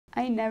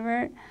I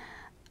never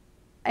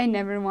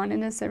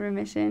wanted to serve a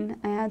mission.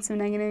 I had some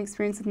negative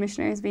experience with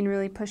missionaries being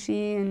really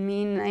pushy and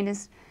mean, and I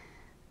just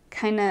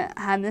kind of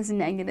had this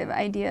negative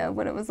idea of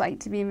what it was like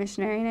to be a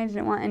missionary, and I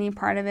didn't want any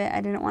part of it. I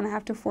didn't want to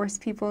have to force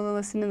people to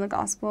listen to the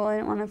gospel. I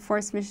didn't want to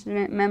force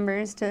missionary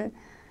members to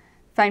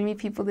find me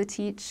people to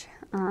teach.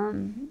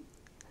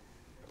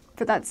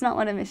 But that's not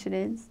what a mission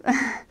is.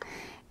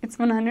 It's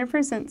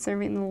 100%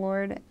 serving the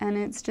Lord, and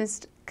it's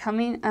just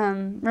coming.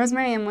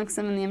 Rosemary M.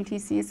 Wixom in the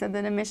MTC said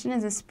that a mission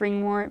is a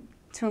springboard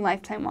to a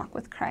lifetime walk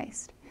with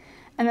Christ.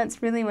 And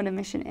that's really what a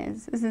mission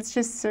is it's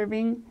just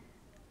serving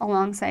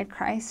alongside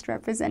Christ,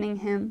 representing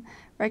him,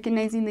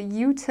 recognizing that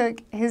you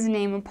took his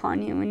name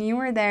upon you and you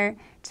were there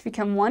to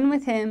become one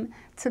with him,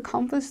 to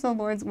accomplish the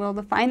Lord's will,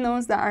 to find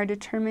those that are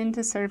determined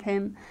to serve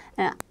him.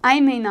 And I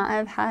may not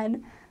have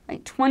had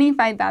like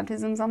 25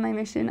 baptisms on my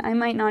mission. I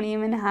might not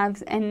even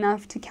have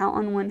enough to count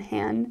on one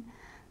hand.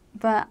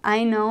 But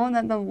I know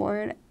that the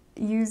Lord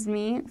used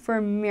me for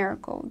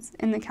miracles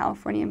in the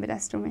California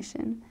Modesto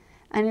mission.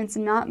 And it's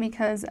not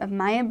because of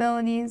my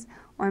abilities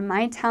or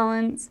my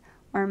talents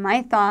or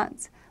my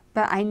thoughts,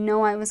 but I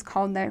know I was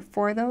called there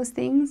for those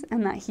things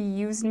and that he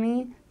used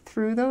me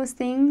through those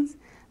things.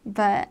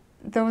 But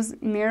those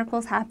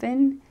miracles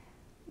happened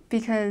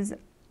because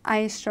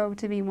I strove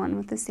to be one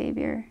with the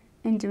Savior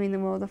in doing the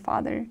will of the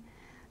Father,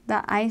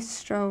 that I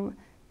strove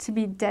to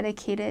be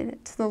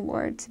dedicated to the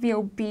Lord, to be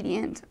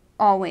obedient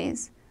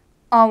always,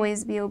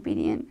 always be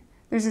obedient.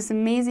 There's this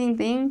amazing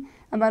thing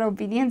about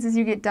obedience is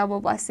you get double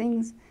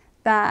blessings.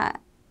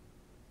 That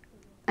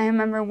I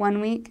remember one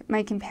week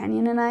my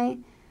companion and I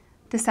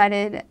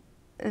decided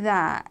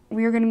that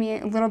we were going to be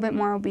a little bit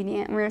more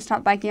obedient. We were going to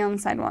stop biking on the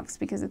sidewalks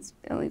because it's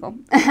illegal.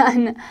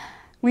 And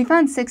we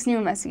found 6 new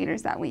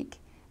investigators that week.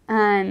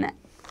 And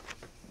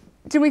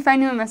did we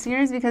find new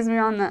investigators because we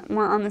weren't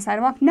on the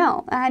sidewalk?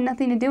 No, that had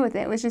nothing to do with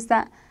it. It was just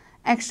that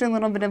extra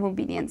little bit of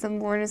obedience that the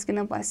Lord is going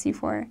to bless you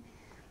for.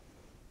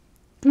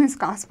 And this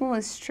gospel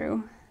is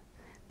true.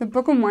 The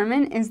Book of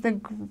Mormon is the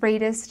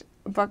greatest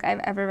book I've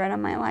ever read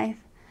in my life.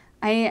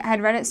 I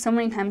had read it so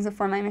many times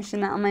before my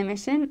mission that on my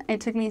mission, it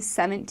took me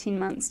 17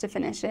 months to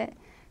finish it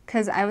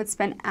because I would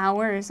spend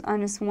hours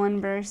on just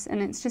one verse,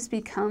 and it's just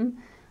become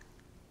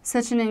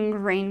such an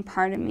ingrained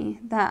part of me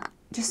that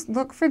just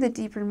look for the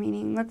deeper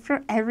meaning, look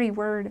for every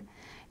word,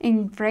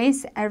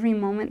 embrace every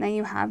moment that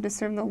you have to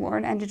serve the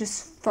Lord and to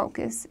just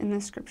focus in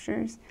the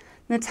scriptures.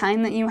 The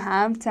time that you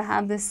have to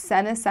have this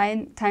set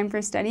aside time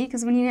for study,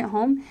 because when you get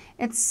home,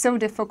 it's so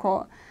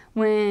difficult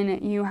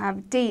when you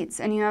have dates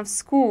and you have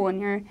school and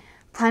you're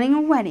planning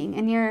a wedding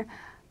and you're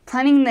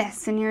planning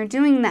this and you're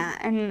doing that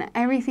and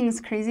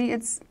everything's crazy.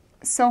 It's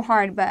so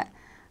hard, but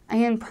I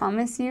can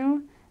promise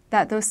you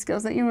that those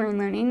skills that you were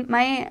learning,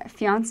 my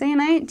fiance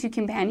and I do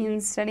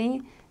companion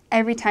study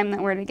every time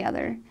that we're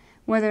together,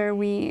 whether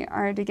we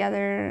are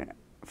together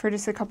for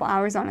just a couple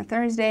hours on a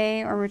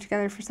Thursday or we're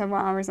together for several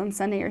hours on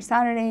Sunday or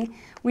Saturday.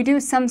 We do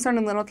some sort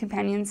of little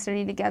companion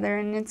study together,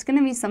 and it's going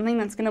to be something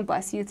that's going to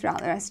bless you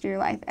throughout the rest of your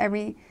life,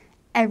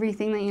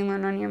 everything that you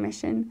learn on your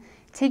mission.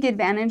 Take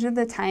advantage of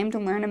the time to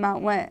learn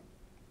about what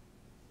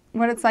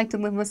it's like to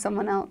live with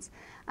someone else.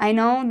 I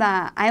know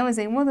that I was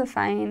able to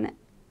find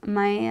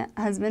my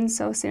husband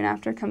so soon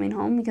after coming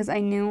home because I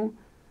knew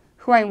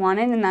who I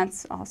wanted, and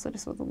that's also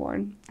just what the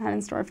Lord had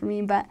in store for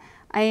me. But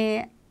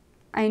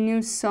I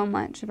knew so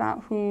much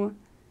about who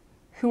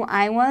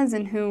I was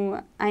and who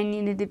I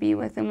needed to be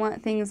with and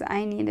what things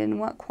I needed and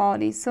what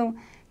qualities. So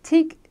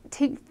take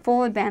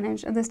full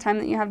advantage of this time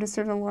that you have to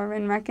serve the Lord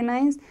and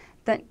recognize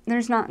that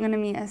there's not going to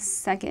be a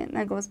second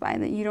that goes by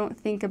that you don't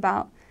think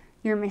about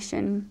your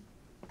mission.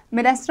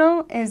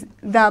 Modesto is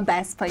the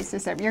best place to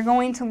serve. You're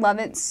going to love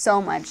it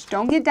so much.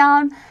 Don't get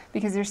down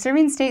because you're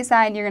serving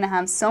stateside. You're going to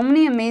have so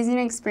many amazing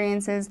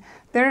experiences.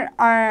 There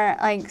are,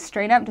 like,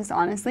 straight up, just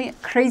honestly,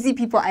 crazy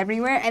people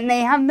everywhere, and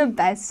they have the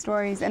best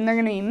stories. And they're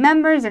going to be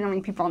members. They're going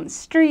to be people on the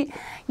street.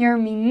 You're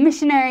going to be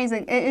missionaries.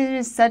 Like, it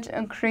is just such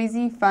a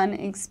crazy, fun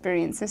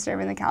experience to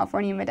serve in the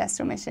California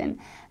Modesto mission.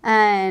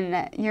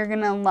 And you're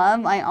going to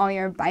love, like, all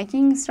your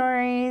biking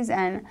stories,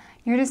 and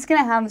you're just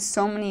going to have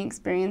so many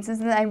experiences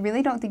that I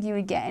really don't think you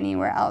would get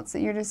anywhere else.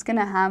 That you're just going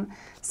to have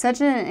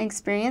such an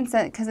experience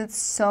that because it's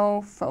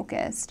so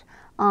focused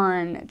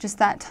on just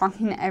that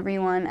talking to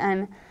everyone.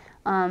 And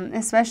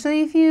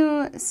especially if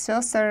you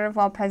still serve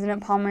while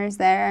President Palmer is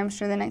there, I'm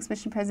sure the next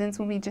mission presidents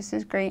will be just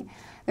as great.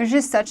 There's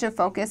just such a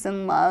focus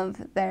and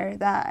love there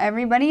that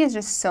everybody is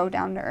just so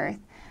down to earth.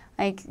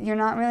 Like, you're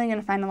not really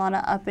going to find a lot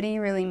of uppity,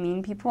 really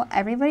mean people.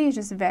 Everybody is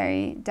just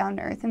very down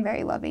to earth and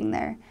very loving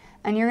there.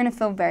 And you're going to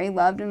feel very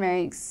loved and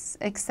very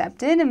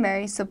accepted and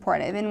very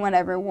supportive in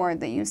whatever ward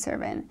that you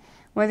serve in,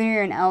 whether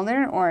you're an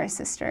elder or a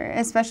sister,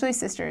 especially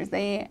sisters.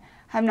 They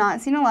have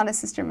not seen a lot of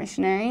sister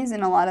missionaries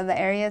in a lot of the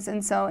areas,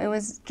 and so it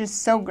was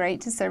just so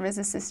great to serve as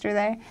a sister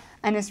there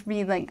and just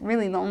be, like,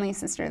 really the only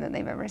sister that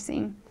they've ever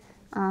seen.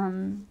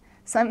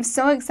 So I'm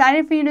so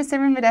excited for you to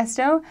serve in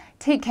Modesto.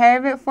 Take care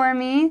of it for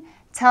me.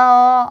 Tell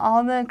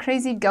all the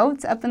crazy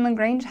goats up in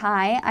LaGrange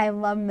hi. I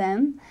love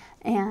them.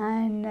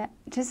 and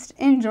just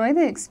enjoy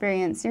the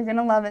experience. You're going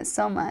to love it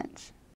so much.